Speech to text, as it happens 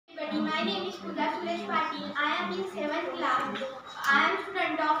My name is Pooja Patil. I am in 7th class. I am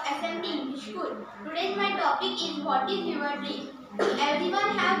student of SMT English School. Today's my topic is what is your dream?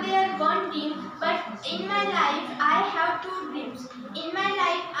 Everyone have their one dream, but in my life I have two dreams. In my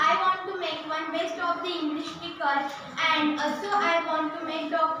life I want to make one best of the English speaker and also I want to make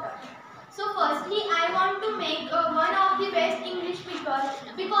doctor. So firstly I want to make one of the best English speakers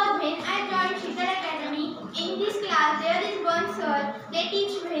because when I joined Shikhar Academy, in this class there is one sir, they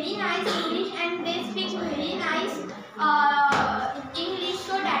teach very nice English and they speak very nice English,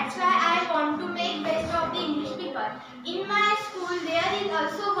 so that's why I want to make best of the English speaker. In my school there is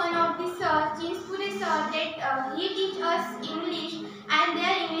also one of the sir, Chinspure sir, that he teach us English and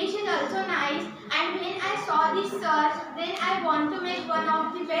their English is also nice, and when I saw this sir then I want to make one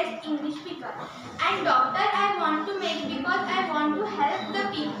of the best English speaker. And doctor I want to make because I want to help the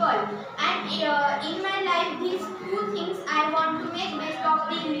people, and in my life these two things I want to make best of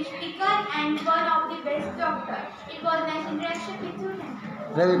the English speaker and one of the best doctor. It was nice interaction with you.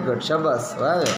 Very good. Shabash. Wow.